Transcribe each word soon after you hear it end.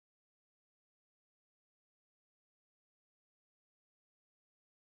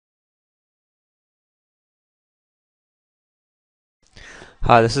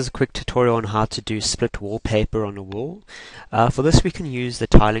Hi, this is a quick tutorial on how to do split wallpaper on a wall. For this we can use the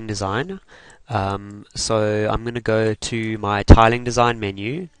tiling design. So I'm going to go to my tiling design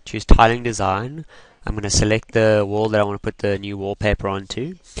menu, choose tiling design. I'm going to select the wall that I want to put the new wallpaper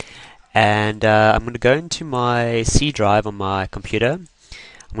onto. And I'm going to go into my C drive on my computer. I'm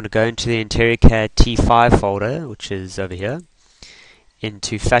going to go into the InteriCAD T5 folder, which is over here,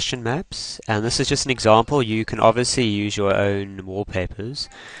 into fashion maps, and this is just an example. You can obviously use your own wallpapers,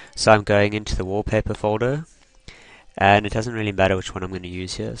 so I'm going into the wallpaper folder, and it doesn't really matter which one I'm going to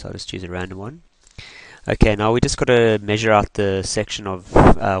use here, so I'll just choose a random one. Okay, now we just got to measure out the section of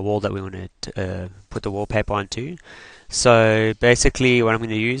wall that we want to put the wallpaper onto. So basically what I'm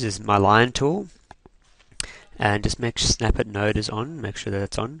going to use is my line tool, and just make snap it node is on, make sure that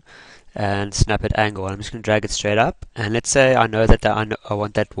it's on, and snap it angle. I'm just going to drag it straight up, and let's say I know that I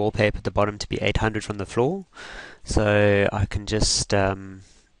want that wallpaper at the bottom to be 800 from the floor, so I can just sorry,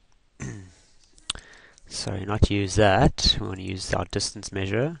 not use that. We want to use our distance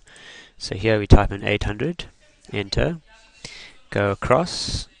measure. So here we type in 800, enter, go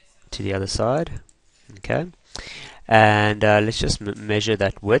across to the other side, okay, and let's just measure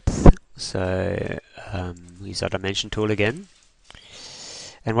that width. So use our dimension tool again,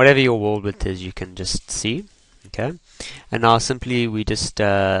 and whatever your wall width is you can just see, okay. And now simply we just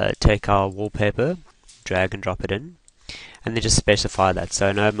take our wallpaper, drag and drop it in, and then just specify that. So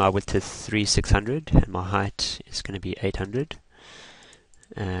I know my width is 3600 and my height is going to be 800,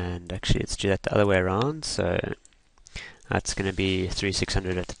 and actually let's do that the other way around. So that's going to be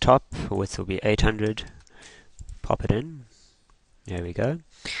 3600 at the top, width will be 800, pop it in, there we go.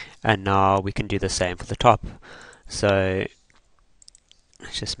 And now we can do the same for the top. So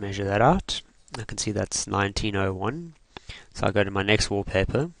let's just measure that out. I can see that's 1901. So I'll go to my next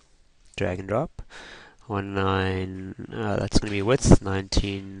wallpaper, drag and drop. That's going to be width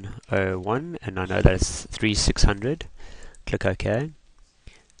 1901, and I know that it's 3600. Click OK.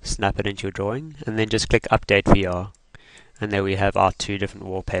 Snap it into your drawing, and then just click Update VR. And there we have our two different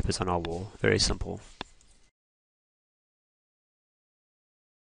wallpapers on our wall. Very simple.